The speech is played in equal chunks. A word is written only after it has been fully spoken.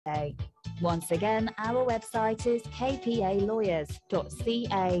Once again, our website is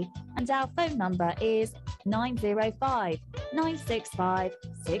kpalawyers.ca and our phone number is 905 965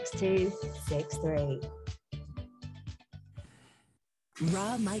 6263.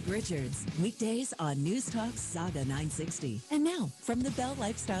 Raw Mike Richards, weekdays on Newstalk Sauga 960. And now, from the Bell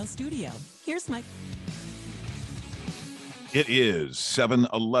Lifestyle Studio, here's Mike. It is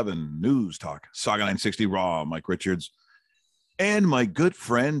 7:11 News Talk Sauga 960 Raw. Mike Richards and my good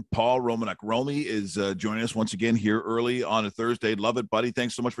friend Paul Romanuk. Romy is joining us once again here early on a Thursday. Love it, buddy.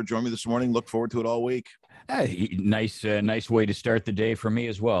 Thanks so much for joining me this morning. Look forward to it all week. Nice way to start the day for me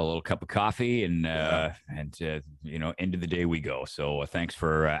as well. A little cup of coffee and into the day we go. So thanks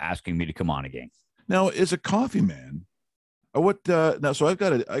for asking me to come on again. Now, as a coffee man, so I've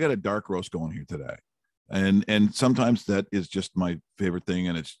got a dark roast going here today. And sometimes that is just my favorite thing,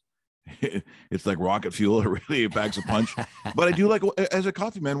 and it's like rocket fuel. It really packs a punch. But I do like, as a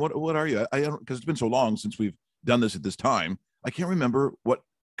coffee man, what are you? I don't, because it's been so long since we've done this at this time. I can't remember what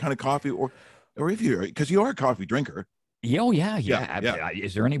kind of coffee or if you're, because you are a coffee drinker. Oh yeah.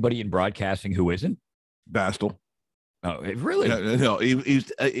 Is there anybody in broadcasting who isn't? Bastl. Oh, really? No.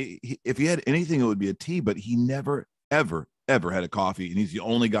 If he had anything, it would be a tea. But he never, ever had a coffee, and he's the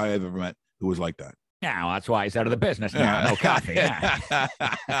only guy I've ever met who was like that. Yeah, that's why he's out of the business now. No coffee. Yeah.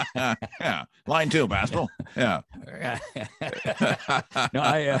 Yeah. Line 2, Bastl. Yeah. No,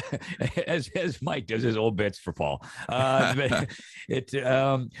 as Mike does his old bits for Paul. I'm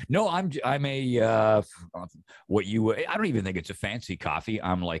a what you. I don't even think it's a fancy coffee.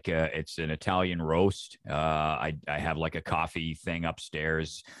 I'm like it's an Italian roast. I have like a coffee thing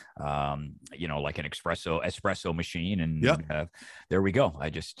upstairs. Like an espresso machine, and there we go. I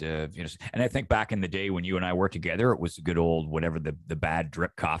just and I think back in the day when you and I worked together, it was a good old whatever the bad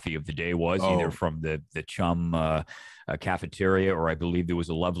drip coffee of the day was, either from the chum cafeteria, or I believe there was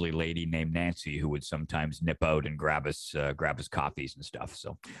a lovely lady named Nancy who would sometimes nip out and grab us coffees and stuff.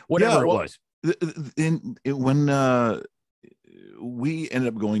 So whatever it was. When we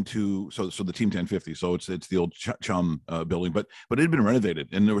ended up going to so the Team 1050, so it's the old chum building, but it had been renovated,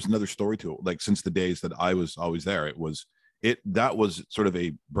 and there was another story to it. Like, since the days that I was always there, that was sort of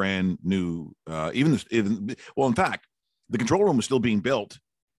a brand new, in fact, the control room was still being built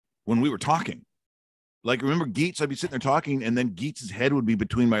when we were talking. Like, remember Geets? I'd be sitting there talking, and then Geets' head would be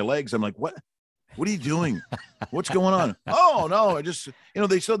between my legs. I'm like, what are you doing? What's going on? Oh no, I just,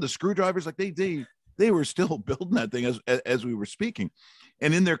 they still had the screwdrivers. Like they were still building that thing as we were speaking.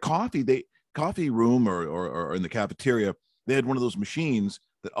 And in their coffee room or in the cafeteria, they had one of those machines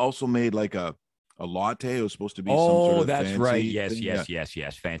that also made like a latte. It was supposed to be some sort of that's fancy right. Yes, thing. Yes.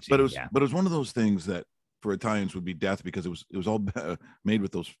 Fancy. But it was one of those things that for Italians would be death, because it was all made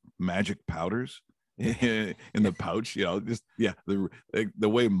with those magic powders in the pouch, the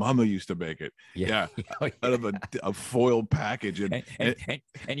way Mama used to make it, out of a foil package, and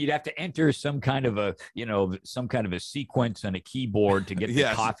you'd have to enter some kind of a sequence on a keyboard to get the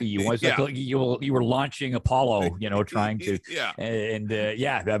coffee you want. Like you were launching Apollo, trying to,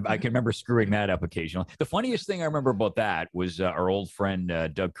 I can remember screwing that up occasionally. The funniest thing I remember about that was our old friend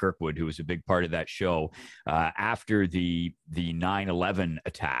Doug Kirkwood, who was a big part of that show, after the 9/11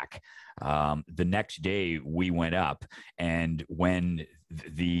 attack. The next day we went up, and when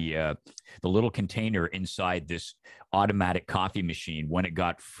the little container inside this automatic coffee machine, when it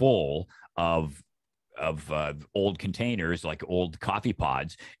got full of old containers, like old coffee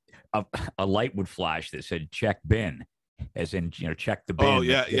pods, a light would flash that said "check bin," as in, check the bin. Oh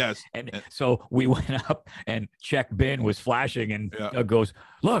yeah, yes. And so we went up, and check bin was flashing, and Doug goes,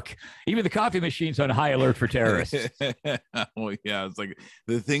 "Look, even the coffee machine's on high alert for terrorists." Oh yeah, it's like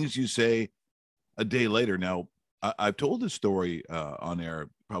the things you say a day later. Now, I've told this story on air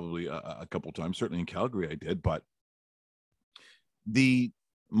probably a couple of times. Certainly in Calgary I did, but the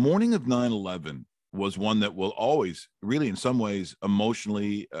morning of 9/11 was one that will always, really in some ways,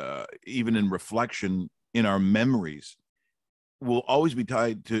 emotionally, even in reflection in our memories, will always be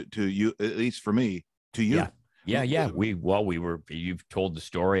tied to you, at least for me, to you. Yeah. You've told the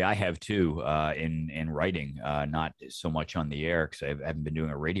story. I have too, in writing, not so much on the air, because I haven't been doing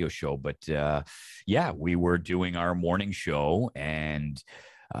a radio show, but we were doing our morning show, and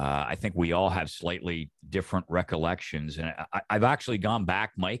I think we all have slightly different recollections. And I've actually gone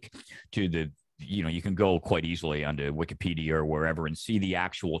back, Mike, to you can go quite easily onto Wikipedia or wherever and see the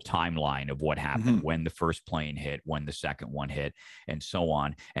actual timeline of what happened, when the first plane hit, when the second one hit, and so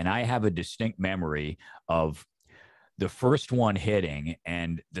on. And I have a distinct memory of the first one hitting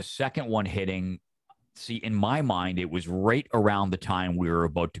and the second one hitting. See, in my mind, it was right around the time we were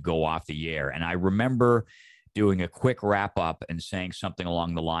about to go off the air. And I remember doing a quick wrap up and saying something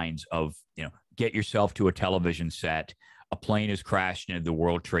along the lines of, get yourself to a television set. A plane has crashed into the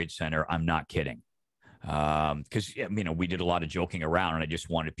World Trade Center. I'm not kidding. Because we did a lot of joking around, and I just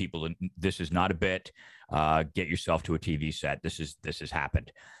wanted people to, this is not a bit. Get yourself to a TV set. This has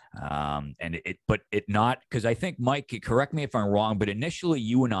happened. But not, because I think, Mike, correct me if I'm wrong, but initially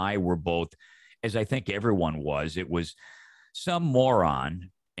you and I were both, as I think everyone was, it was some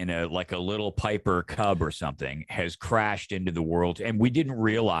moron in a little Piper Cub or something has crashed into the world, and we didn't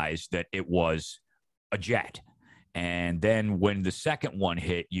realize that it was a jet. And then when the second one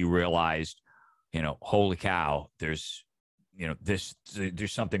hit, you realized, holy cow, there's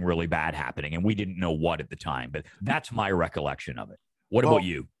something really bad happening, and we didn't know what at the time. But that's my recollection of it. What about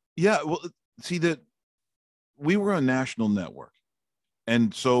you? Yeah, well, see, that we were a national network,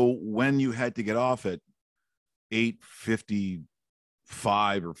 and so when you had to get off at 8:55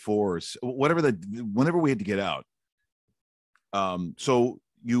 or 4, or whatever whenever we had to get out, so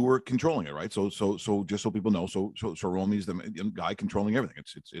you were controlling it, right? So just so people know, so Romy's the guy controlling everything.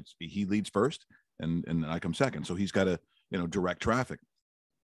 It's he leads first, and I come second. So he's got to direct traffic.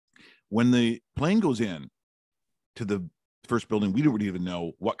 When the plane goes in to the first building, we don't even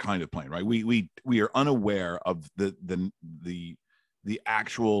know what kind of plane, right? We are unaware of the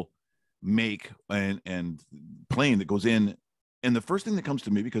actual make and plane that goes in. And the first thing that comes to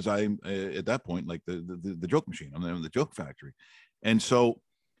me, because I'm at that point like the joke machine, I'm in the joke factory, and so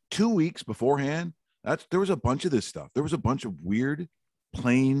 2 weeks beforehand, there was a bunch of this stuff. There was a bunch of weird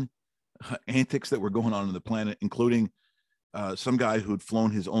plane antics that were going on the planet, including some guy who'd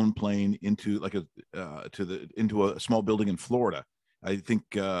flown his own plane into into a small building in Florida. I think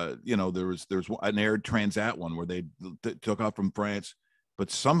there was an Air Transat one where they took off from France,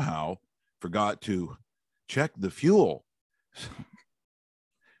 but somehow forgot to check the fuel,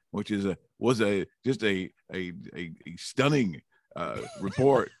 which was a stunning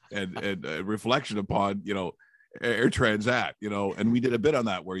report and a reflection upon Air Transat, and we did a bit on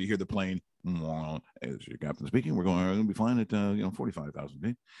that where you hear the plane, as your captain speaking, we're going to be flying at 45,000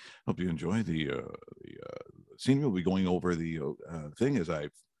 feet. Hope you enjoy the scenery. We'll be going over the thing as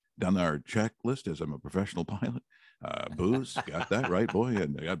I've done our checklist as I'm a professional pilot. Booze, got that right, boy.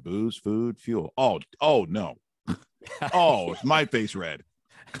 And I got booze, food, fuel. Oh no. Oh, it's my face red.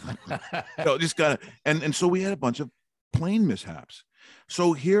 So just gotta, and so we had a bunch of plane mishaps.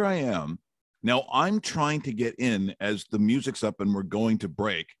 So here I am. Now I'm trying to get in as the music's up and we're going to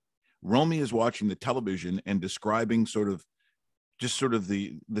break. Romy is watching the television and describing sort of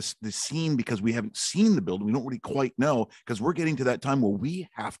the scene, because we haven't seen the building. We don't really quite know, because we're getting to that time where we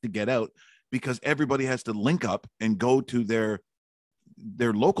have to get out because everybody has to link up and go to their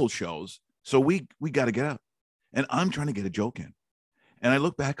local shows. So we got to get out. And I'm trying to get a joke in. And I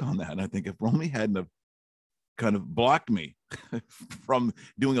look back on that and I think, if Romy hadn't have kind of blocked me from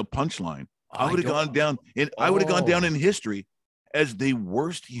doing a punchline, I would have gone down in history as the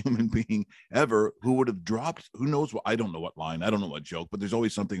worst human being ever, who would have dropped, who knows what, I don't know what line, I don't know what joke, but there's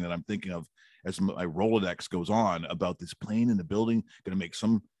always something that I'm thinking of as my Rolodex goes on about this plane in the building, going to make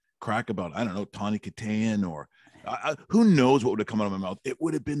some crack about, I don't know, Tawny Kitaen, or who knows what would have come out of my mouth. It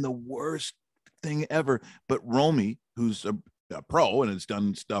would have been the worst thing ever. But Romy, who's a pro and has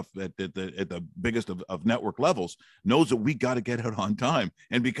done stuff at the biggest of network levels, knows that we got to get out on time.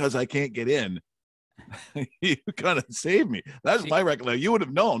 And because I can't get in, you kind of saved me. That's my recollection. You would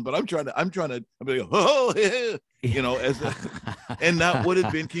have known, but I'm trying to, I'm like, oh, and that would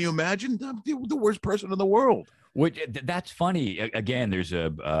have been, can you imagine, the worst person in the world? That's funny. Again, there's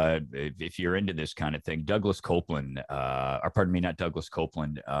if you're into this kind of thing, Douglas Copeland, or pardon me, not Douglas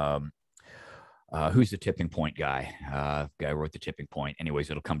Copeland, who's the Tipping Point guy? Guy wrote the Tipping Point.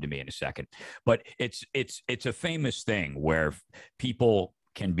 Anyways, it'll come to me in a second. But it's a famous thing where people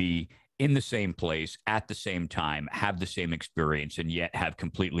can be in the same place at the same time, have the same experience, and yet have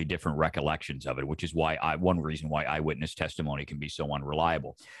completely different recollections of it, which is why one reason why eyewitness testimony can be so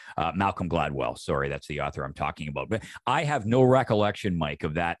unreliable. Malcolm Gladwell, sorry, that's the author I'm talking about. But I have no recollection, Mike,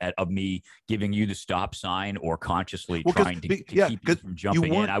 of that, of me giving you the stop sign or consciously trying to keep you from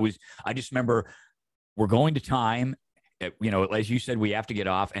jumping in. I just remember we're going to time. As you said, we have to get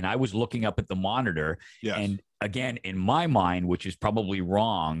off. And I was looking up at the monitor. Yes. And again, in my mind, which is probably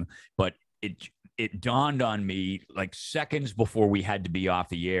wrong, but it dawned on me like seconds before we had to be off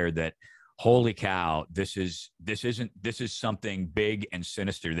the air that, holy cow, this is something big and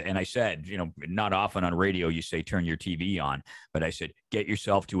sinister. And I said, not often on radio you say turn your TV on, but I said, get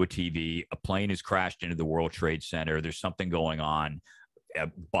yourself to a TV. A plane has crashed into the World Trade Center. There's something going on.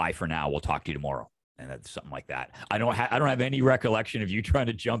 Bye for now. We'll talk to you tomorrow. And that's something like that. I don't have any recollection of you trying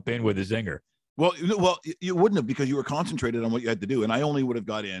to jump in with a zinger. Well, you wouldn't have, because you were concentrated on what you had to do. And I only would have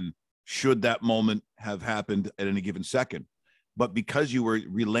got in should that moment have happened at any given second. But because you were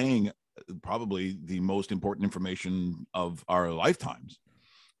relaying probably the most important information of our lifetimes,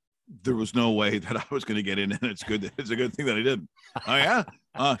 there was no way that I was going to get in. And it's good. It's a good thing that I didn't. Oh, yeah.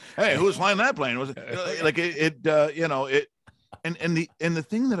 Hey, who was flying that plane? Was it like it? And the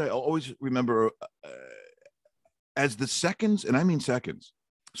thing that I always remember as the seconds, and I mean seconds.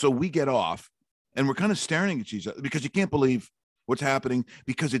 So we get off and we're kind of staring at each other because you can't believe what's happening,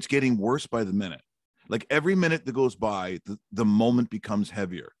 because it's getting worse by the minute. Like every minute that goes by, the moment becomes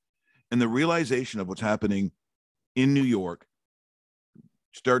heavier. And the realization of what's happening in New York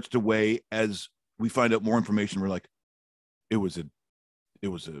starts to weigh as we find out more information. We're like, it was a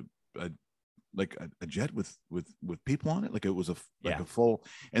jet with people on it. Like it was a full,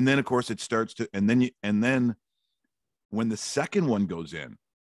 and then of course it starts to, and then when the second one goes in,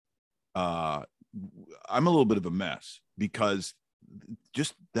 I'm a little bit of a mess, because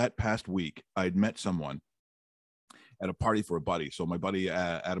just that past week I'd met someone at a party for a buddy. So my buddy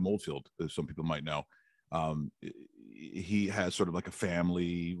Adam Oldfield, as some people might know, he has sort of like a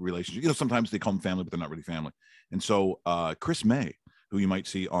family relationship. You know, sometimes they call them family, but they're not really family. And so Chris May, who you might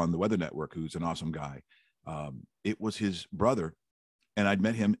see on the Weather Network, who's an awesome guy, it was his brother, and I'd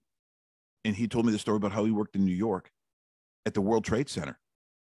met him, and he told me the story about how he worked in New York at the World Trade Center.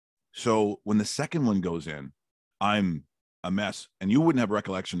 So when the second one goes in, I'm a mess, and you wouldn't have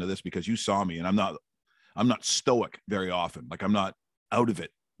recollection of this because you saw me, and I'm not stoic very often. Like I'm not out of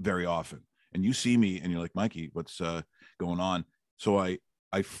it very often. And you see me and you're like, Mikey, what's going on? So I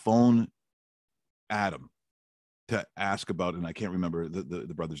phone Adam to ask about, and I can't remember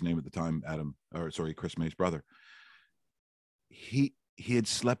the brother's name at the time, Chris May's brother. He had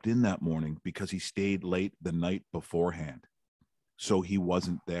slept in that morning because he stayed late the night beforehand. So he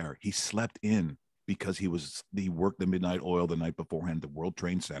wasn't there. He slept in because he worked the midnight oil the night beforehand at the World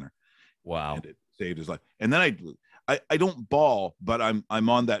Trade Center. Wow. And it saved his life. And then I don't bawl, but I'm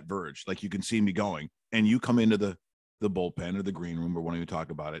on that verge. Like you can see me going, and you come into the bullpen or the green room or when you talk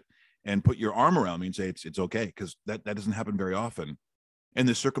about it and put your arm around me and say, it's okay. Because that doesn't happen very often. And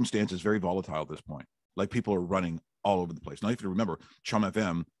the circumstance is very volatile at this point. Like people are running all over the place. Now you have to remember, Chum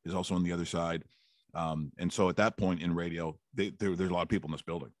FM is also on the other side. And so at that point in radio, there's a lot of people in this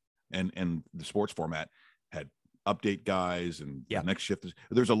building, and the sports format had update guys and the next shift.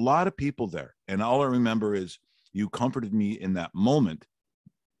 There's a lot of people there. And all I remember is you comforted me in that moment.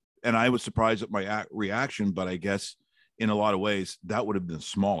 And I was surprised at my reaction, but I guess in a lot of ways that would have been the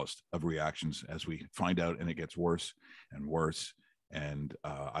smallest of reactions as we find out, and it gets worse and worse. And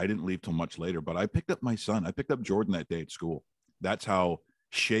I didn't leave till much later, but I picked up my son. I picked up Jordan that day at school. That's how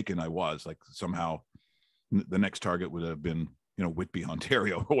shaken I was. Like somehow the next target would have been, Whitby,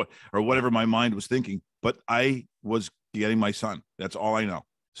 Ontario, or whatever my mind was thinking. But I was getting my son. That's all I know.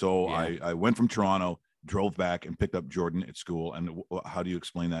 So I went from Toronto, drove back, and picked up Jordan at school. And how do you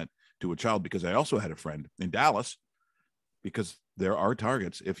explain that to a child? Because I also had a friend in Dallas, because there are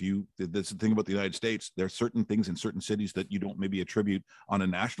targets. That's the thing about the United States. There are certain things in certain cities that you don't maybe attribute on a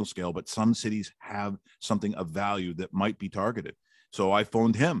national scale, but some cities have something of value that might be targeted. So I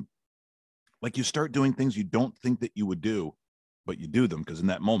phoned him. Like you start doing things you don't think that you would do, but you do them because in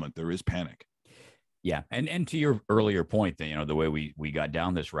that moment there is panic. Yeah. And to your earlier point that, the way we got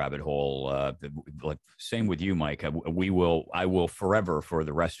down this rabbit hole, like same with you, Mike, I will forever, for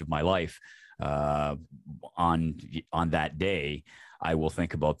the rest of my life, on that day, I will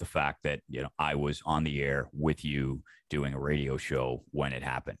think about the fact that, I was on the air with you doing a radio show when it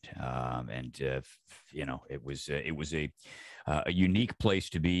happened. It was a unique place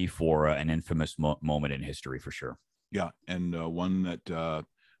to be for an infamous moment in history, for sure. Yeah. And one that,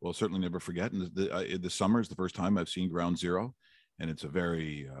 we'll certainly never forget. And the summer is the first time I've seen Ground Zero, and it's a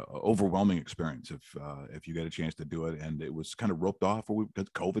very overwhelming experience if you get a chance to do it. And it was kind of roped off because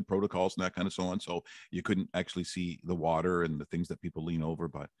COVID protocols and that kind of so on. So you couldn't actually see the water and the things that people lean over.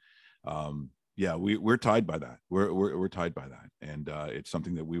 But we're tied by that. We're tied by that. And it's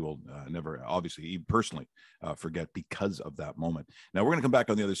something that we will never, obviously, even personally, forget because of that moment. Now we're going to come back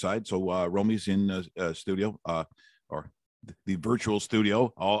on the other side. So Romy's in studio, or the virtual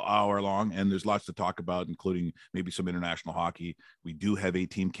studio all hour long, and there's lots to talk about, including maybe some international hockey. We do have a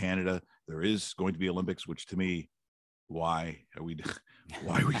Team Canada. There is going to be Olympics, which to me, why are we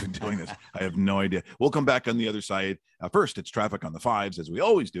even doing this? I have no idea. We'll come back on the other side. First, it's traffic on the fives, as we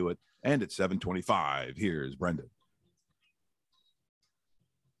always do it, and it's 7:25. Here's Brendan.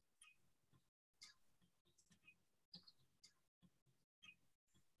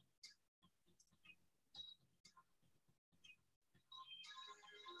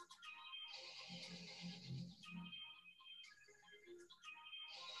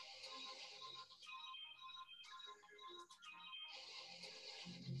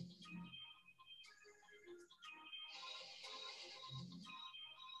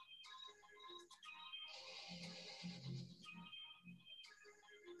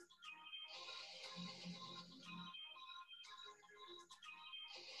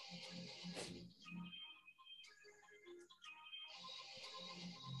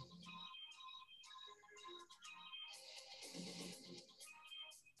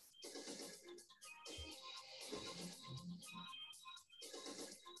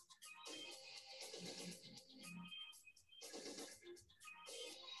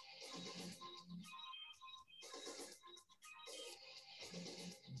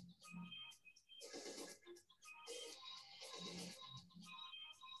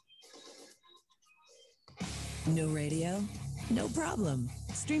 No radio? No problem.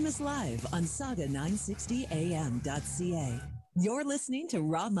 Stream us live on sauga960am.ca. You're listening to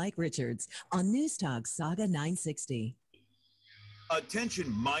Raw Mike Richards on Newstalk Sauga 960. Attention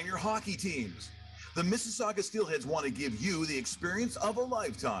minor hockey teams. The Mississauga Steelheads want to give you the experience of a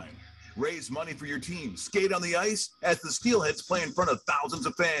lifetime. Raise money for your team, skate on the ice as the Steelheads play in front of thousands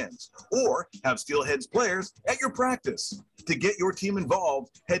of fans, or have Steelheads players at your practice. To get your team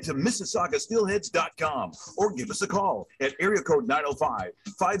involved, head to MississaugaSteelheads.com or give us a call at area code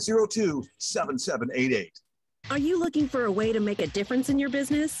 905-502-7788. Are you looking for a way to make a difference in your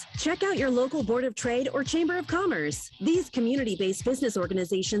business? Check out your local Board of Trade or Chamber of Commerce. These community-based business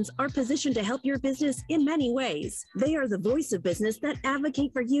organizations are positioned to help your business in many ways. They are the voice of business that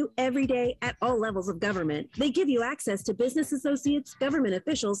advocate for you every day at all levels of government. They give you access to business associates, government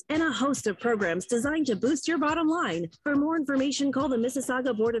officials, and a host of programs designed to boost your bottom line. For more information, call the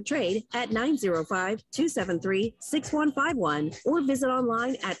Mississauga Board of Trade at 905-273-6151 or visit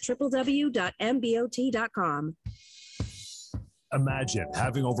online at www.mbot.com. Imagine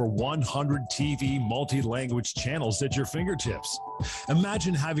having over 100 TV multi-language channels at your fingertips.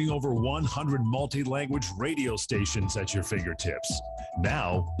 Imagine having over 100 multi-language radio stations at your fingertips.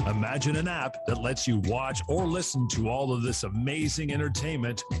 Now, imagine an app that lets you watch or listen to all of this amazing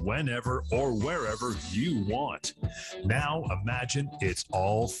entertainment whenever or wherever you want. Now, imagine it's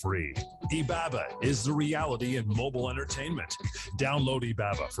all free. eBaba is the reality in mobile entertainment. Download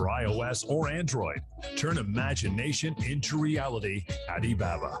eBaba for iOS or Android. Turn imagination into reality at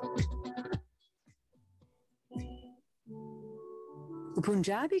eBaba. The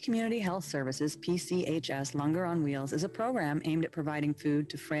Punjabi Community Health Services PCHS Langar on Wheels is a program aimed at providing food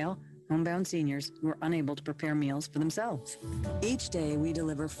to frail, homebound seniors who are unable to prepare meals for themselves. Each day, we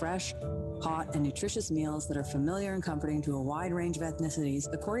deliver fresh, hot, and nutritious meals that are familiar and comforting to a wide range of ethnicities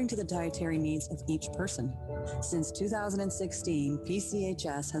according to the dietary needs of each person. Since 2016,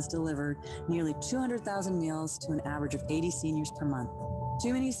 PCHS has delivered nearly 200,000 meals to an average of 80 seniors per month.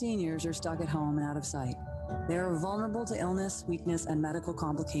 Too many seniors are stuck at home and out of sight. They are vulnerable to illness, weakness, and medical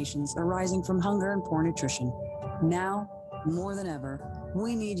complications arising from hunger and poor nutrition. Now, more than ever,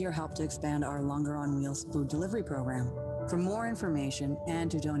 we need your help to expand our Langar on Wheels food delivery program. For more information and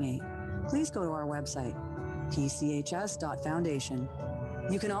to donate, please go to our website, pchs.foundation.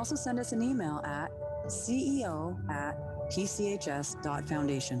 You can also send us an email at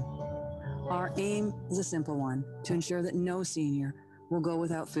ceo@pchs.foundation. Our aim is a simple one, to ensure that no senior will go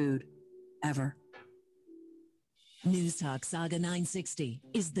without food, ever. Newstalk Sauga 960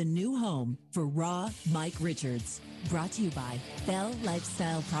 is the new home for Raw Mike Richards. Brought to you by Bell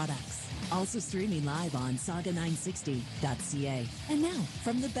Lifestyle Products. Also streaming live on sauga960.ca. And now,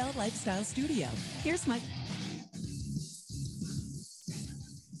 from the Bell Lifestyle Studio, here's Mike.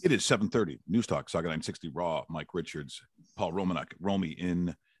 It is 7:30. Newstalk Sauga 960 Raw. Mike Richards, Paul Romanuk, Romy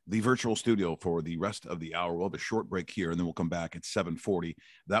in the virtual studio for the rest of the hour. We'll have a short break here, and then we'll come back at 7:40.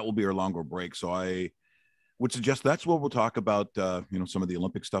 That will be our longer break. So I would suggest that's what we'll talk about, some of the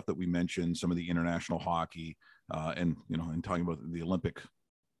Olympic stuff that we mentioned, some of the international hockey, and talking about the Olympic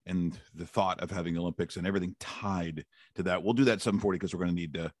and the thought of having Olympics and everything tied to that. We'll do that at 7:40 because we're going to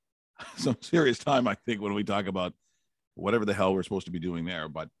need some serious time, I think, when we talk about whatever the hell we're supposed to be doing there.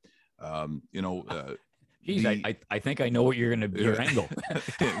 But, Geez, I think I know what your angle.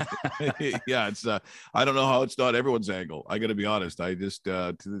 Yeah, it's I don't know how it's not everyone's angle. I got to be honest. I just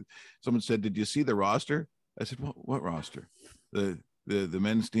someone said, "Did you see the roster?" I said, "What roster? The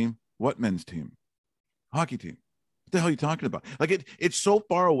men's team? What men's team? Hockey team? What the hell are you talking about?" Like it's so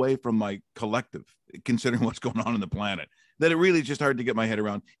far away from my collective, considering what's going on the planet, that it really is just hard to get my head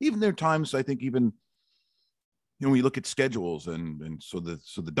around. Even there are times I think even. When you look at schedules and so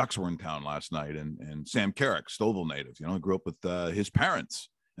the Ducks were in town last night and Sam Carrick, Stouffville native, grew up with his parents,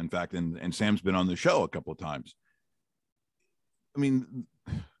 in fact, and Sam's been on the show a couple of times. I mean,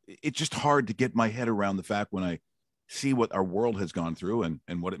 it's just hard to get my head around the fact when I see what our world has gone through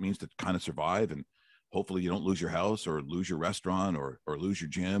and what it means to kind of survive. And hopefully you don't lose your house or lose your restaurant or lose your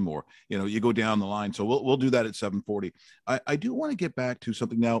gym or, you go down the line. So we'll do that at 7:40. I do want to get back to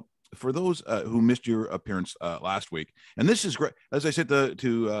something now. For those who missed your appearance last week, and this is great, as I said to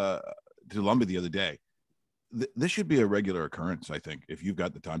Lumby the other day, this should be a regular occurrence, I think, if you've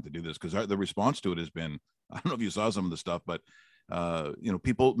got the time to do this, because the response to it has been, I don't know if you saw some of the stuff, but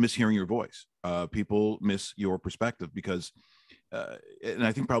people miss hearing your voice, people miss your perspective, because, and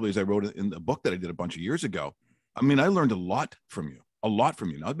I think probably as I wrote in the book that I did a bunch of years ago, I mean, I learned a lot from you. Now,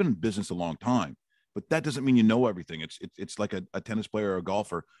 I've been in business a long time, but that doesn't mean you know everything. It's like a tennis player or a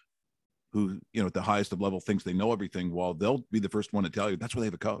golfer who, at the highest of level thinks they know everything, while they'll be the first one to tell you that's why they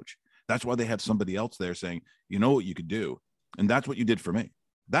have a coach. That's why they have somebody else there saying, you know what you could do. And that's what you did for me.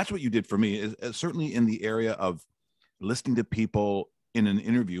 That's what you did for me, is certainly in the area of listening to people in an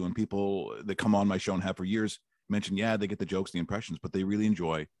interview, and people that come on my show and have for years mention, yeah, they get the jokes, the impressions, but they really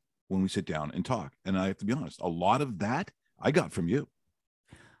enjoy when we sit down and talk. And I have to be honest, a lot of that I got from you.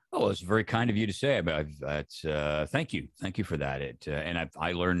 Oh, it's very kind of you to say. Thank you for that. And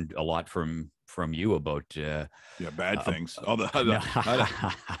I learned a lot from you about bad things. How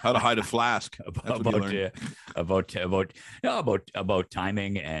to hide a flask. About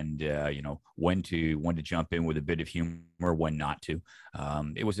timing, and when to jump in with a bit of humor, when not to.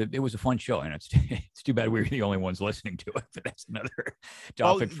 It was a fun show, and it's too bad we were the only ones listening to it. But that's another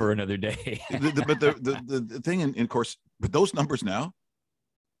topic for another day. But the thing, and of course, but those numbers now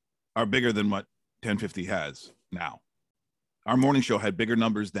are bigger than what 1050 has now. Our morning show had bigger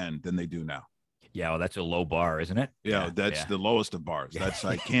numbers then than they do now. Yeah, well, that's a low bar, isn't it? Yeah, that's the lowest of bars. That's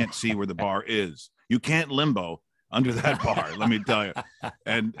I can't see where the bar is. You can't limbo under that bar, let me tell you.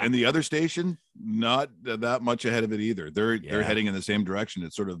 And the other station, not that much ahead of it either. They're heading in the same direction.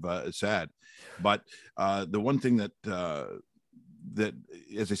 It's sort of sad. But the one thing that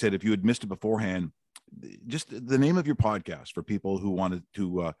as I said, if you had missed it beforehand, just the name of your podcast for people who wanted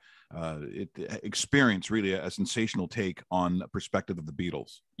to experience really a sensational take on a perspective of the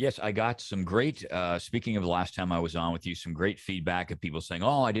Beatles. Yes, I got some great, speaking of the last time I was on with you, some great feedback of people saying,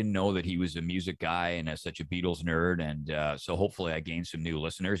 oh, I didn't know that he was a music guy and such a Beatles nerd. And so hopefully I gained some new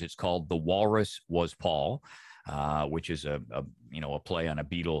listeners. It's called The Walrus Was Paul. Which is a play on a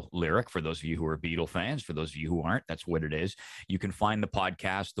Beatle lyric. For those of you who are Beatle fans, for those of you who aren't, that's what it is. You can find the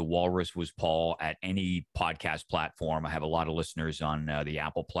podcast, The Walrus Was Paul, at any podcast platform. I have a lot of listeners on the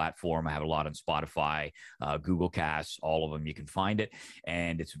Apple platform. I have a lot on Spotify, Google Casts, all of them. You can find it.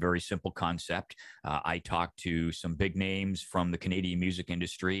 And it's a very simple concept. I talk to some big names from the Canadian music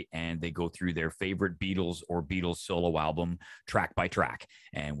industry, and they go through their favorite Beatles or Beatles solo album track by track.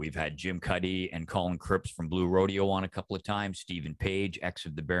 And we've had Jim Cuddy and Colin Cripps from Blue Rodeo on a couple of times. Stephen Page, ex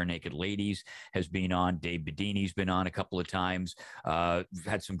of the Bare Naked Ladies, has been on. Dave Bedini's been on a couple of times. We've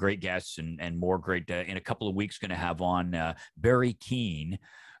had some great guests and more great. In a couple of weeks, going to have on Barry Keane,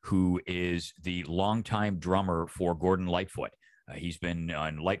 who is the longtime drummer for Gordon Lightfoot. He's been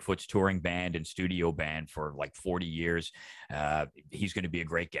on Lightfoot's touring band and studio band for like 40 years. He's going to be a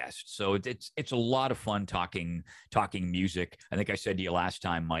great guest. So it's a lot of fun talking music. I think I said to you last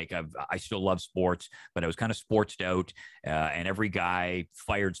time, Mike, I still love sports, but I was kind of sportsed out. And every guy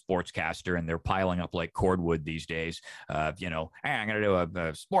fired sportscaster, and they're piling up like cordwood these days. Hey, I'm going to do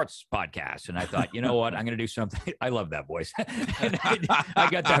a sports podcast. And I thought, you know what? I'm going to do something. I love that voice. And I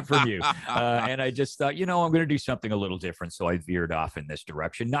got that from you. And I just thought, I'm going to do something a little different. So I veered off in this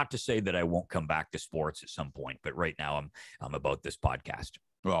direction. Not to say that I won't come back to sports at some point, but right now I'm about this podcast.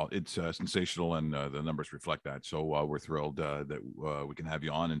 Well, it's sensational, and the numbers reflect that. So we're thrilled that we can have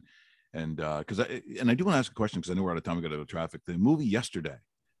you on, and because I do want to ask a question, because I know we're out of time. We got to go to traffic. The movie Yesterday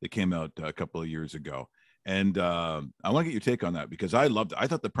that came out a couple of years ago, and I want to get your take on that, because I loved it. I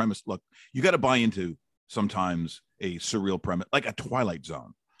thought the premise. Look, you got to buy into sometimes a surreal premise, like a Twilight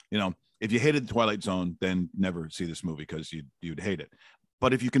Zone. If you hated the Twilight Zone, then never see this movie, because you'd hate it.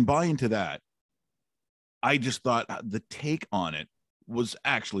 But if you can buy into that, I just thought the take on it was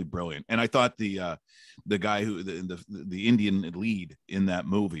actually brilliant. And I thought the guy who the Indian lead in that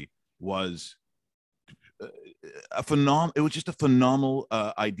movie was a phenomenal. It was just a phenomenal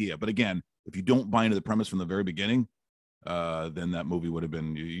idea. But again, if you don't buy into the premise from the very beginning, then that movie would have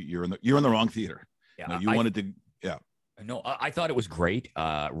been you're in the wrong theater. Yeah, you wanted to. Yeah. No, I thought it was great.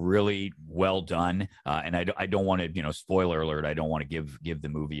 Really well done. And I don't want to, spoiler alert, I don't want to give the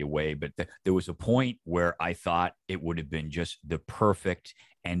movie away, but there was a point where I thought it would have been just the perfect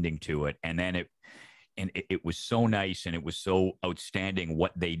ending to it. And then it was so nice, and it was so outstanding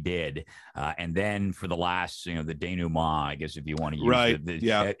what they did. And then for the last, the denouement, I guess, if you want to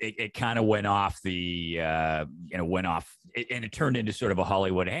use it kind of went off and it turned into sort of a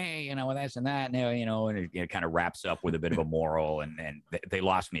Hollywood, hey, this and that, and it kind of wraps up with a bit of a moral, and they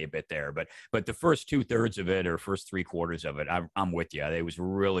lost me a bit there. But the first 2/3 of it, or first 3/4 of it, I'm with you. It was a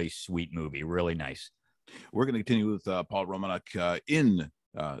really sweet movie, really nice. We're going to continue with Paul Romanuk in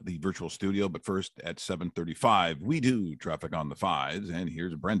the virtual studio, but first at 7:35 we do traffic on the fives, and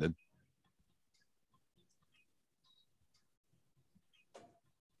here's Brendan.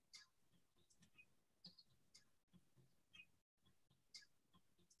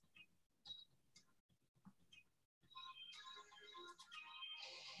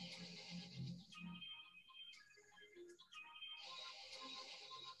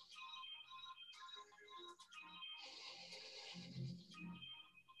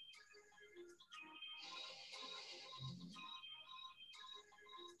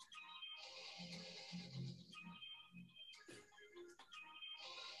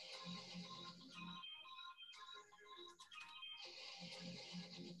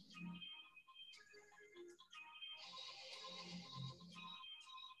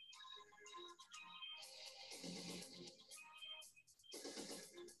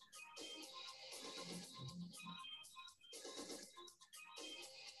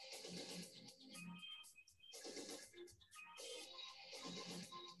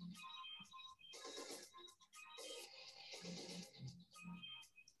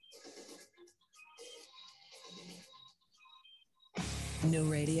 No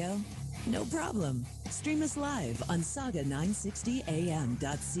radio? No problem. Stream us live on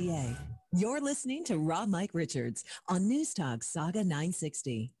sauga960am.ca. You're listening to Raw Mike Richards on Newstalk Sauga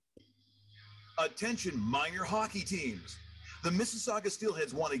 960. Attention minor hockey teams. The Mississauga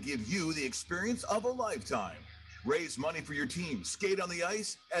Steelheads want to give you the experience of a lifetime. Raise money for your team, skate on the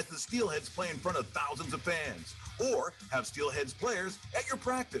ice as the Steelheads play in front of thousands of fans, or have Steelheads players at your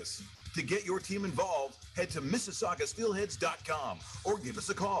practice. To get your team involved, head to MississaugaSteelheads.com or give us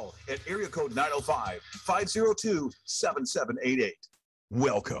a call at area code 905-502-7788.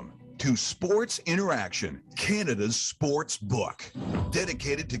 Welcome to Sports Interaction, Canada's sports book,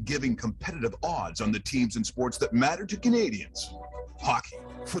 dedicated to giving competitive odds on the teams and sports that matter to Canadians. Hockey,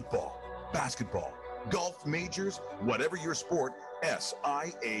 football, basketball, golf, majors, whatever your sport,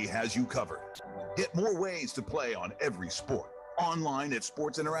 SIA has you covered. Get more ways to play on every sport online at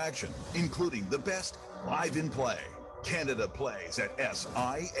Sports Interaction, including the best live in play. Canada plays at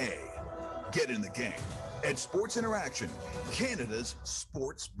SIA. Get in the game at Sports Interaction, Canada's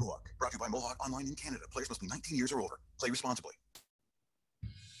sports book. Brought to you by Mohawk Online in Canada. Players must be 19 years or older. Play responsibly.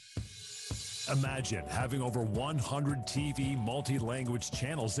 Imagine having over 100 TV multi-language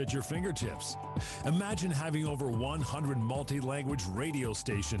channels at your fingertips. Imagine having over 100 multi-language radio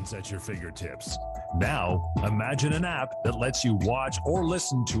stations at your fingertips. Now, imagine an app that lets you watch or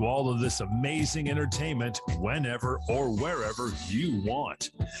listen to all of this amazing entertainment whenever or wherever you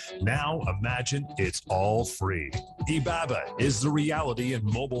want. Now, imagine it's all free. Ibaba is the reality in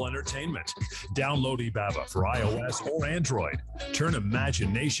mobile entertainment. Download Ibaba for iOS or Android. Turn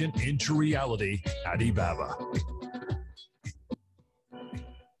imagination into reality at Ibaba.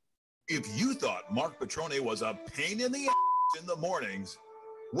 If you thought Mark Petrone was a pain in the ass in the mornings,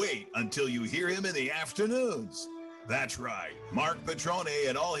 wait until you hear him in the afternoons. That's right. Mark Petrone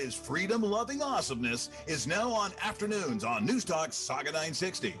and all his freedom-loving awesomeness is now on afternoons on Newstalk Sauga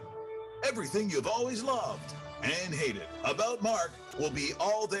 960. Everything you've always loved and hated about Mark will be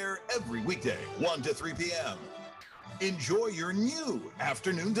all there every weekday, 1 to 3 p.m. Enjoy your new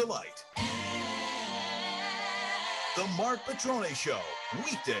afternoon delight. The Mark Petrone Show,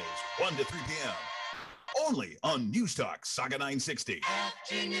 weekdays, 1 to 3 p.m. Only on Newstalk Sauga 960.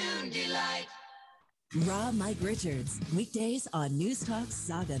 Afternoon delight. Raw Mike Richards, weekdays on Newstalk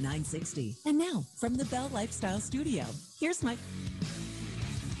Sauga 960. And now, from the Bell Lifestyle Studio, here's Mike.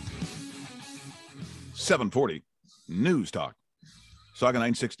 740 Newstalk Sauga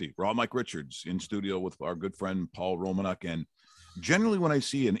 960. Raw Mike Richards in studio with our good friend Paul Romanuk. And generally, when I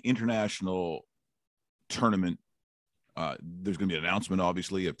see an international tournament, there's going to be an announcement,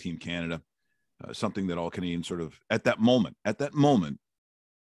 obviously, of Team Canada. Something that all Canadians sort of at that moment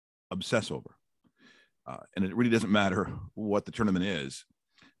obsess over. And it really doesn't matter what the tournament is.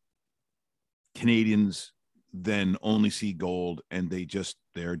 Canadians then only see gold and they're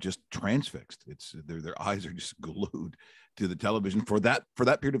just transfixed. It's their eyes are just glued to the television for that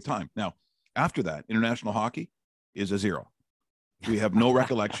period of time. Now, after that, international hockey is a zero. We have no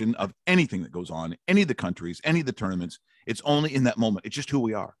recollection of anything that goes on, any of the countries, any of the tournaments. It's only in that moment. It's just who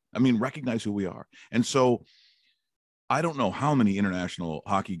we are. I mean, recognize who we are. And so I don't know how many international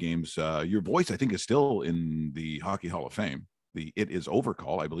hockey games. Your voice, I think, is still in the Hockey Hall of Fame. The It Is Over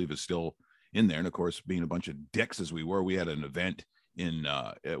call, I believe, is still in there. And of course, being a bunch of dicks as we were, we had an event in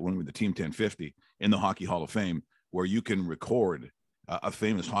when we were the Team 1050 in the Hockey Hall of Fame where you can record a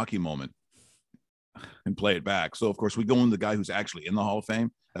famous hockey moment and play it back. So, of course, we go in the guy who's actually in the Hall of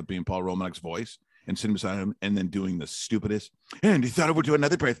Fame, that being Paul Romanuk's voice, and sitting beside him and then doing the stupidest. And he thought over to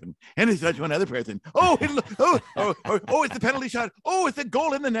another person. And he thought to another person. Oh, it's the penalty shot. Oh, it's the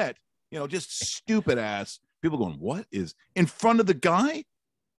goal in the net. You know, just stupid ass. People going, what is in front of the guy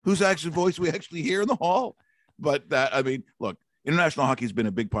whose actual voice we actually hear in the hall? But that, I mean, look, international hockey has been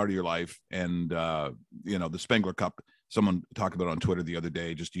a big part of your life. And, you know, the Spengler Cup, someone talked about it on Twitter the other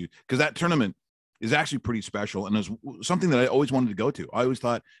day, just because that tournament is actually pretty special and is something that I always wanted to go to. I always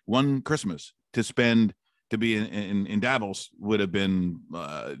thought one Christmas to be in Davos would have been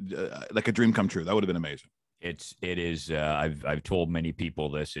like a dream come true. That would have been amazing. It is. I've told many people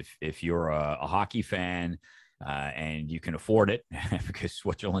this. If you're a hockey fan and you can afford it, because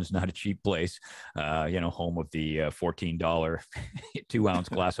Switzerland's not a cheap place, you know, home of the $14 2-ounce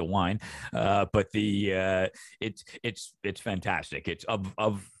glass of wine. But it's fantastic. It's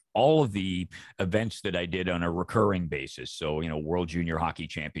of all of the events that I did on a recurring basis. So, you know, World Junior Hockey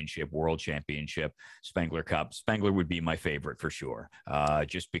Championship, World Championship, Spengler Cup. Spengler would be my favorite for sure.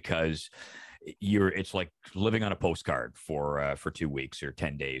 Just because it's like living on a postcard for 2 weeks or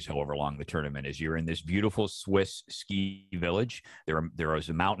 10 days, however long the tournament is. You're in this beautiful Swiss ski village. There is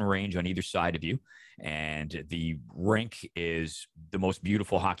a mountain range on either side of you, and the rink is the most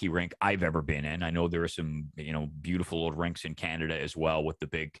beautiful hockey rink I've ever been in. I know there are some, beautiful old rinks in Canada as well, with the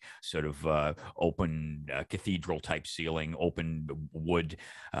big sort of open cathedral type ceiling, open wood.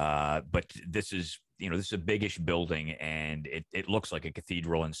 But this is a biggish building, and it looks like a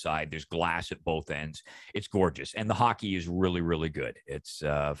cathedral inside. There's glass at both ends. It's gorgeous. And the hockey is really, really good. It's,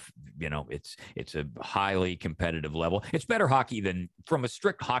 it's a highly competitive level. It's better hockey than, from a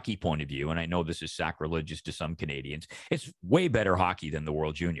strict hockey point of view, and I know this is sacrilegious to some Canadians, it's way better hockey than the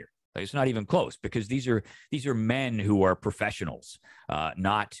World Junior. Like, it's not even close, because these are men who are professionals,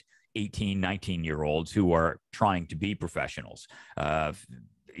 not 18, 19-year-olds who are trying to be professionals. They're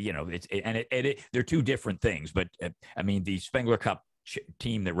two different things, but the Spengler Cup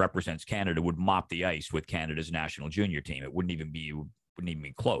team that represents Canada would mop the ice with Canada's national junior team. It wouldn't even be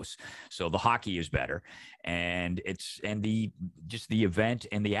close. So the hockey is better, and the event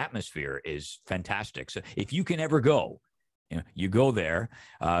and the atmosphere is fantastic. So if you can ever go, you go there.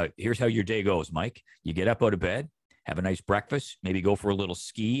 Here's how your day goes, Mike. You get up out of bed, have a nice breakfast, maybe go for a little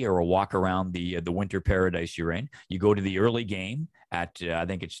ski or a walk around the winter paradise you're in. You go to the early game at, I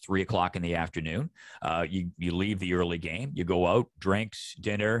think it's 3:00 in the afternoon. You leave the early game, you go out, drinks,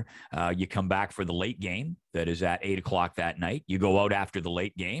 dinner. You come back for the late game that is at 8:00 that night. You go out after the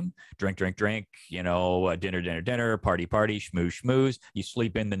late game, drink, dinner, party, schmooze. You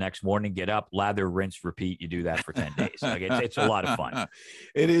sleep in the next morning, get up, lather, rinse, repeat. You do that for 10 days. Like, it's a lot of fun.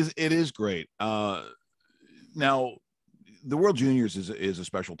 It is great. Now, the World Juniors is a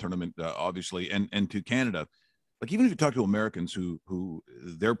special tournament, obviously, and to Canada, like, even if you talk to Americans who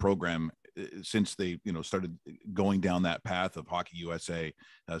their program, since they started going down that path of Hockey USA,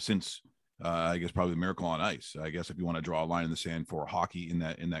 since I guess probably Miracle on Ice, I guess, if you want to draw a line in the sand for hockey in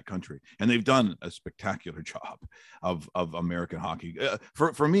that country, and they've done a spectacular job of American hockey.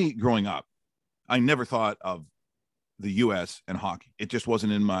 For me, growing up, I never thought of the U.S. and hockey. It just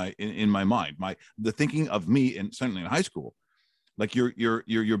wasn't in my mind. The thinking of me, and certainly in high school, like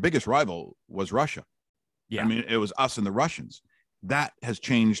your biggest rival was Russia. Yeah, I mean, it was us and the Russians. That has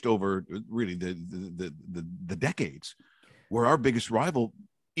changed over really the decades, where our biggest rival,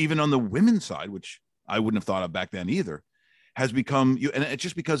 even on the women's side, which I wouldn't have thought of back then either, has become you. And it's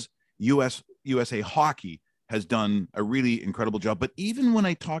just because USA hockey has done a really incredible job. But even when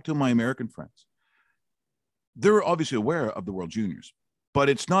I talk to my American friends, they're obviously aware of the World Juniors, but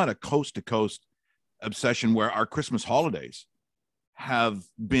it's not a coast to coast obsession where our Christmas holidays have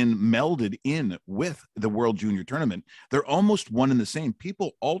been melded in with the World Junior Tournament. They're almost one and the same.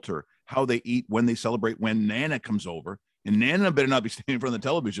 People alter how they eat, when they celebrate, when Nana comes over, and Nana better not be standing in front of the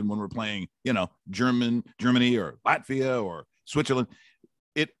television when we're playing, Germany or Latvia or Switzerland.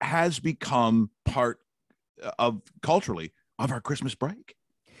 It has become part of culturally of our Christmas break.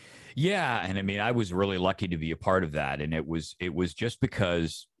 Yeah. And I mean, I was really lucky to be a part of that. And it was just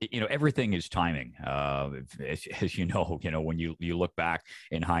because, everything is timing. As you know, when you look back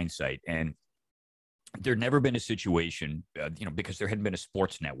in hindsight, and there'd never been a situation, because there hadn't been a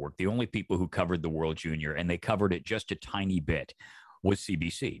sports network. The only people who covered the World Junior, and they covered it just a tiny bit, was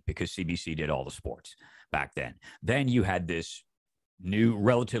CBC, because CBC did all the sports back then. Then you had this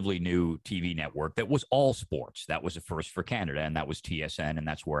relatively new TV network that was all sports. That was a first for Canada, and that was TSN, and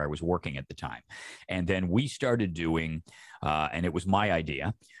that's where I was working at the time. And then we started doing, and it was my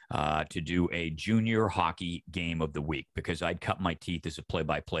idea, to do a junior hockey game of the week, because I'd cut my teeth as a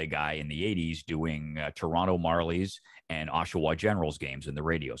play-by-play guy in the 80s doing Toronto Marlies and Oshawa Generals games in the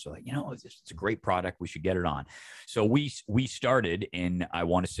radio. So, it's a great product. We should get it on. So we started in, I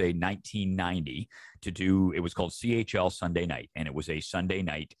want to say, 1990 to do, it was called CHL Sunday Night, and it was a Sunday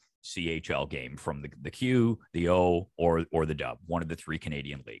night CHL game from the Q, the O, or the Dub, one of the three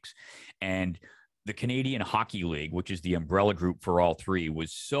Canadian leagues. And the Canadian Hockey League, which is the umbrella group for all three,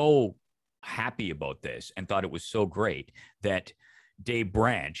 was so happy about this and thought it was so great that Dave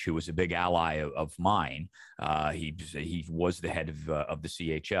Branch, who was a big ally of mine, he was the head of the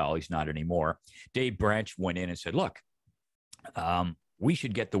CHL. He's not anymore. Dave Branch went in and said, look, we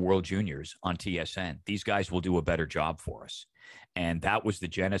should get the World Juniors on TSN. These guys will do a better job for us. And that was the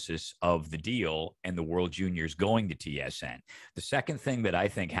genesis of the deal and the World Juniors going to TSN. The second thing that I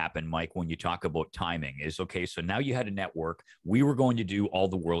think happened, Mike, when you talk about timing is, okay, so now you had a network. We were going to do all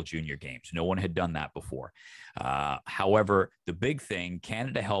the World Junior games. No one had done that before. However, the big thing,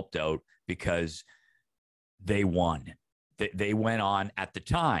 Canada helped out because they won. They went on, at the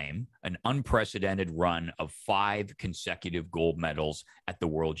time, an unprecedented run of 5 consecutive gold medals at the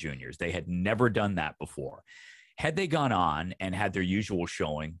World Juniors. They had never done that before. Had they gone on and had their usual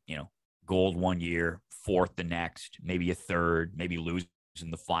showing, gold one year, 4th the next, maybe a 3rd, maybe lose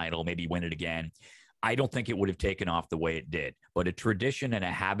in the final, maybe win it again, I don't think it would have taken off the way it did. But a tradition and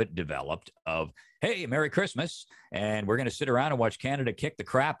a habit developed of, hey, Merry Christmas, and we're going to sit around and watch Canada kick the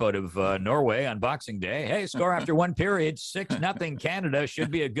crap out of Norway on Boxing Day. Hey, score after 1 period, 6-0 Canada.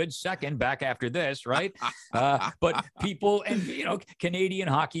 Should be a good second back after this, right? But people, and Canadian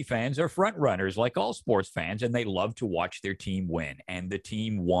hockey fans are front runners like all sports fans, and they love to watch their team win. And the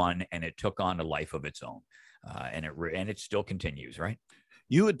team won, and it took on a life of its own, and it still continues, right?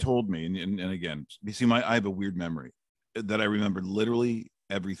 You had told me, and again, you see, I have a weird memory that I remember literally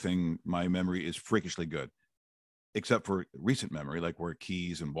everything. My memory is freakishly good, except for recent memory, like where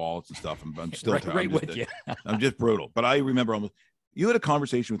keys and wallets and stuff. I'm still I'm just brutal. But I remember almost. You had a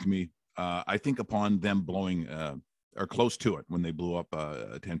conversation with me, I think, upon them blowing or close to it when they blew up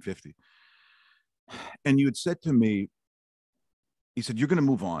 1050, and you had said to me, he said, "You're going to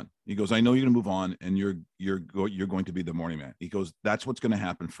move on." He goes, "I know you're going to move on, and you're going to be the morning man." He goes, "That's what's going to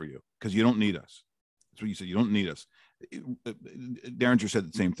happen for you because you don't need us." That's what you said. You don't need us. Derringer said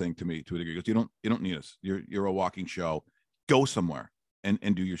the same thing to me to a degree. He goes, "You don't need us. You're a walking show. Go somewhere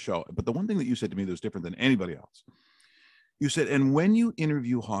and do your show." But the one thing that you said to me that was different than anybody else, you said, "And when you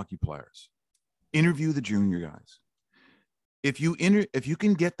interview hockey players, interview the junior guys. If you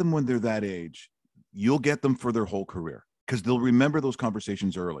can get them when they're that age, you'll get them for their whole career." Because they'll remember those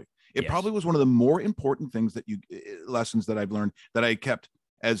conversations early. It probably was one of the more important things that lessons that I've learned that I kept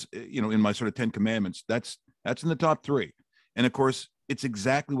as, in my sort of 10 commandments. That's in the top 3. And of course, it's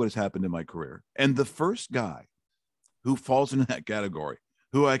exactly what has happened in my career. And the first guy who falls into that category,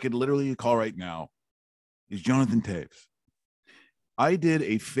 who I could literally call right now, is Jonathan Toews. I did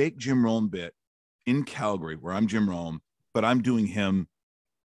a fake Jim Rome bit in Calgary where I'm Jim Rome, but I'm doing him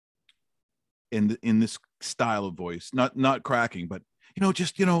in this style of voice, not cracking, but kind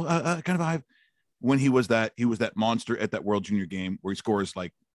of a when he was that monster at that World Junior game where he scores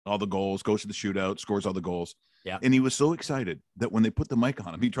like all the goals, goes to the shootout, scores all the goals. Yeah. And he was so excited that when they put the mic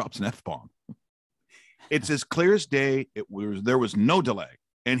on him, he drops an F-bomb. It's as clear as day. There was no delay,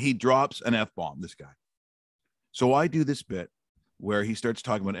 and he drops an F-bomb, this guy. So I do this bit where he starts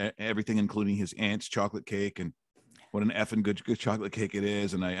talking about everything, including his aunt's chocolate cake and what an effing good chocolate cake it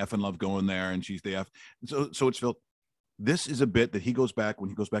is, and I effing love going there, and she's the F. So it's Phil. This is a bit that he goes back when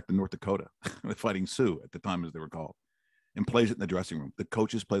he goes back to North Dakota, fighting Sioux at the time, as they were called, and plays it in the dressing room. The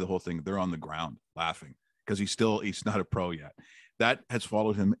coaches play the whole thing. They're on the ground laughing because he's not a pro yet. That has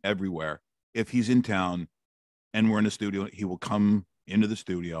followed him everywhere. If he's in town and we're in the studio, he will come into the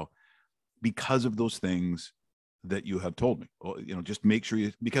studio because of those things that you have told me. Well, just make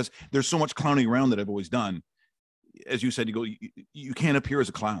sure because there's so much clowning around that I've always done. As you said, you can't appear as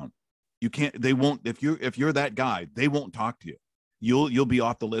a clown. You can't, they won't, if you're that guy, they won't talk to you. You'll be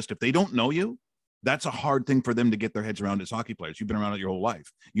off the list. If they don't know you, that's a hard thing for them to get their heads around as hockey players. You've been around it your whole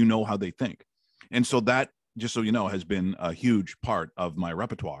life. You know how they think. And so that, just so you know, has been a huge part of my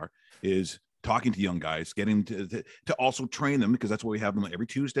repertoire is talking to young guys, getting to also train them, because that's what we have them every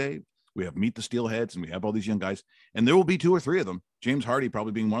Tuesday. We have Meet the Steelheads, and we have all these young guys, and there will be 2 or 3 of them. James Hardy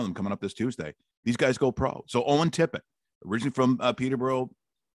probably being one of them coming up this Tuesday. These guys go pro. So Owen Tippett, originally from Peterborough,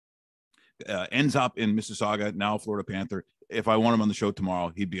 ends up in Mississauga, now Florida Panther. If I want him on the show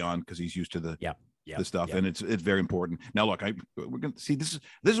tomorrow, he'd be on because he's used to the stuff, and it's very important. Now, look, we're going to see this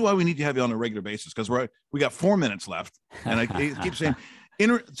is why we need to have you on a regular basis, because we got 4 minutes left, and I keep saying.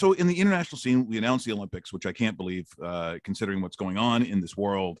 So in the international scene, we announced the Olympics, which I can't believe, considering what's going on in this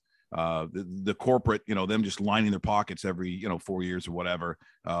world. The corporate, them just lining their pockets every 4 years or whatever,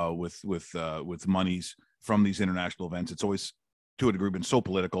 with monies from these international events. It's always, to a degree, been so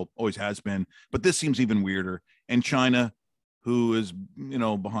political, always has been, but this seems even weirder. And China, who is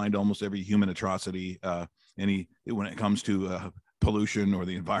behind almost every human atrocity, when it comes to pollution or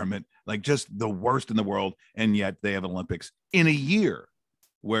the environment, like just the worst in the world, and yet they have Olympics in a year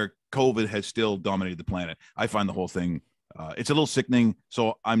where COVID has still dominated the planet. I find the whole thing, it's a little sickening.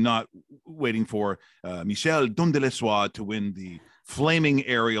 So I'm not waiting for Michelle Dondelessois to win the flaming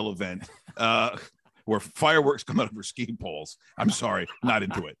aerial event where fireworks come out of her ski poles. I'm sorry, not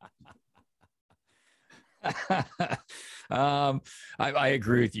into it. I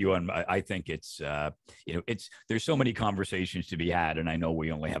agree with you on. I think it's there's so many conversations to be had, and I know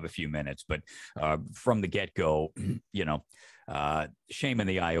we only have a few minutes, but from the get go, shame in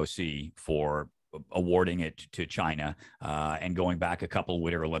the IOC for awarding it to China, and going back a couple of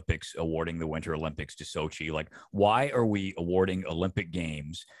Winter Olympics, awarding the Winter Olympics to Sochi. Like, why are we awarding Olympic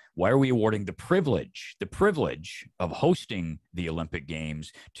Games? Why are we awarding the privilege of hosting the Olympic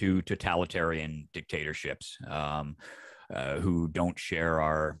Games to totalitarian dictatorships who don't share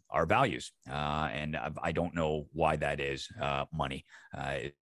our values? And I don't know why that is. Money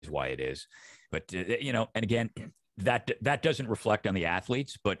is why it is. But, and again, that doesn't reflect on the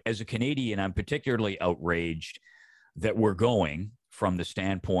athletes. But as a Canadian, I'm particularly outraged that we're going from the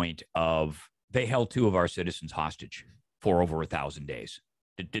standpoint of they held 2 of our citizens hostage for over 1,000 days.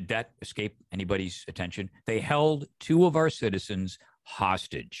 Did that escape anybody's attention? They held 2 of our citizens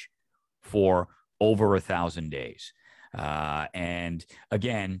hostage for over 1,000 days. And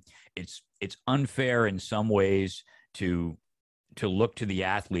again, it's unfair in some ways to look to the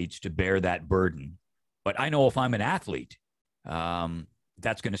athletes to bear that burden. But I know if I'm an athlete,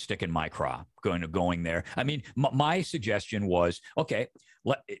 that's going to stick in my craw going there. I mean, my suggestion was, okay,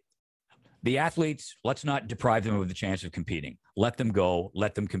 the athletes, let's not deprive them of the chance of competing. Let them go,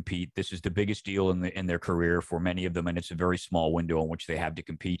 let them compete. This is the biggest deal in their career for many of them, and it's a very small window in which they have to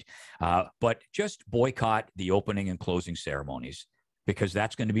compete. But just boycott the opening and closing ceremonies, because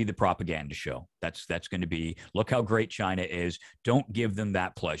that's going to be the propaganda show. That's going to be, look how great China is. Don't give them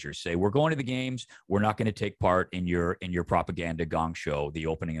that pleasure. Say, we're going to the games. We're not going to take part in your propaganda gong show, the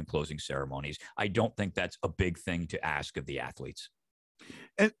opening and closing ceremonies. I don't think that's a big thing to ask of the athletes.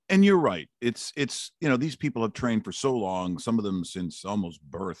 And you're right. It's these people have trained for so long, some of them since almost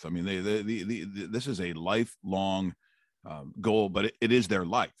birth. I mean, this is a lifelong goal, but it is their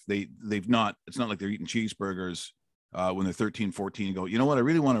life. They've not, it's not like they're eating cheeseburgers when they're 13, 14 and go, you know what, I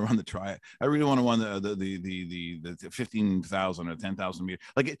really want to run the try. I really want to run the 15,000 or 10,000 meters.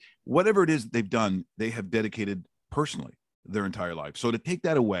 Like whatever it is that they've done, they have dedicated personally their entire life. So to take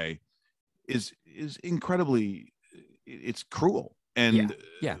that away is incredibly, it's cruel. And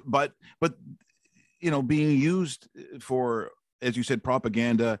yeah. But being used for, as you said,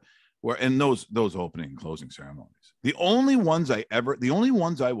 propaganda, and those opening and closing ceremonies. The only ones I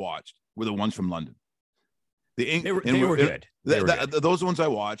watched were the ones from London. They were good. Those ones I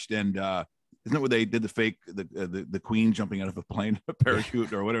watched, and isn't it where they did the fake the Queen jumping out of a plane, a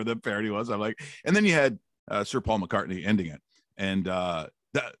parachute or whatever the parody was? I'm like, and then you had Sir Paul McCartney ending it, and that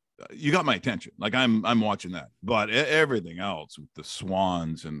you got my attention. Like I'm watching that, but everything else with the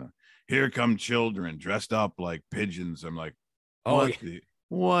swans and the here come children dressed up like pigeons. I'm like,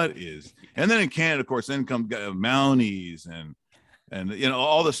 what is? And then in Canada, of course, then come Mounties and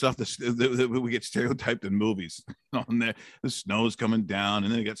all the stuff that we get stereotyped in movies. And the snow's coming down,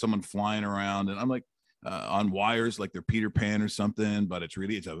 and then you got someone flying around, and I'm like on wires like they're Peter Pan or something, but it's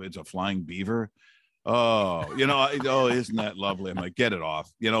a flying beaver. Oh, isn't that lovely? I'm like, get it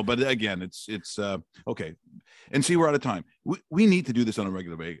off, but again, it's okay. And see, we're out of time. We need to do this on a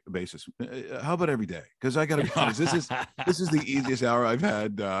regular basis. How about every day? Because I got to be honest, this is the easiest hour I've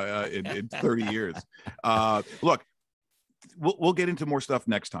had in 30 years. Look, we'll get into more stuff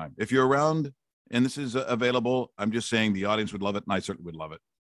next time. If you're around and this is available, I'm just saying the audience would love it, and I certainly would love it.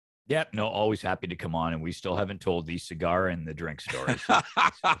 Yep. No, always happy to come on. And we still haven't told the cigar and the drink stories.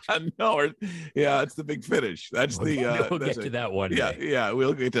 It's the big finish. That's we'll get to that one. Yeah,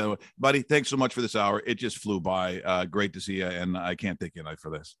 we'll get to that one. Buddy, thanks so much for this hour. It just flew by. Great to see you. And I can't thank you enough for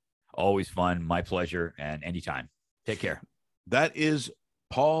this. Always fun. My pleasure. And anytime. Take care. That is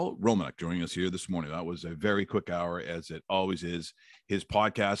Paul Romanuk joining us here this morning. That was a very quick hour, as it always is. His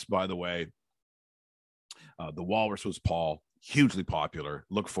podcast, by the way, The Walrus was Paul. Hugely popular.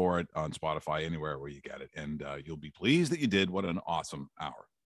 Look for it on Spotify, anywhere where you get it. And you'll be pleased that you did. What an awesome hour.